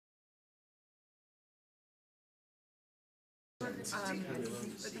At the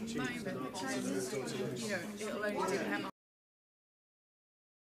moment, it'll only depend on.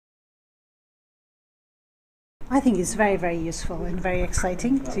 I think it's very, very useful and very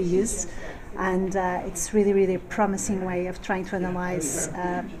exciting to use, and it's really, really a promising way of trying to analyze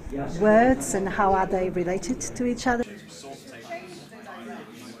words and how are they related to each other.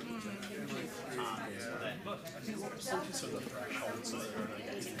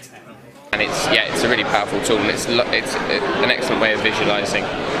 And it's a really powerful tool, and it's an excellent way of visualising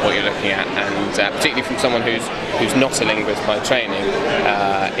what you're looking at, and particularly from someone who's not a linguist by training,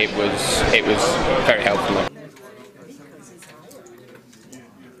 it was very helpful.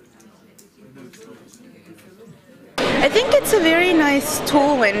 I think it's a very nice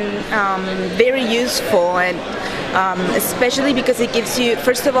tool and very useful, and especially because it gives you,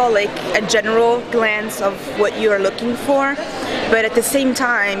 first of all, like a general glance of what you are looking for, but at the same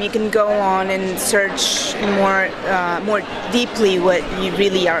time you can go on and search more deeply what you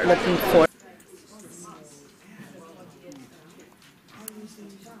really are looking for.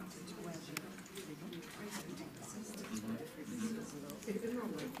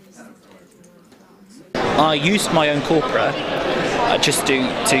 I used my own corpora just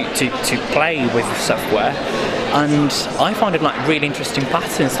to play with the software, and I found it like really interesting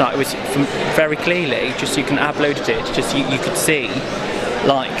patterns. Like it was very clearly, just you can upload it, just you could see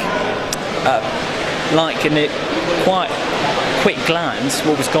like in a quite quick glance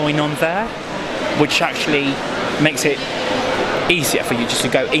what was going on there, which actually makes it easier for you just to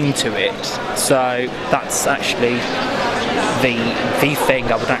go into it. So that's actually the thing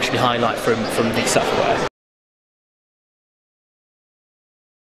I would actually highlight from the software.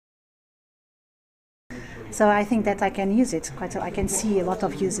 So I think that I can use it I can see a lot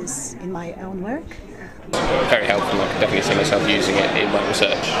of uses in my own work. Very helpful. I can definitely see myself using it in my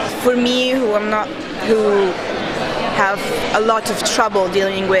research. For me, who have a lot of trouble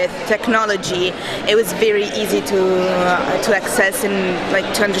dealing with technology, it was very easy to access and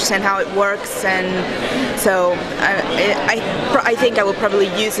like to understand how it works, and so I think I will probably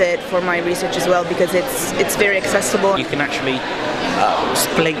use it for my research as well, because it's very accessible. You can actually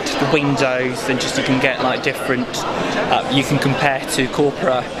split the windows, and just you can get like different. You can compare to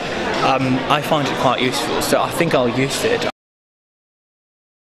corpora. I find it quite useful, so I think I'll use it.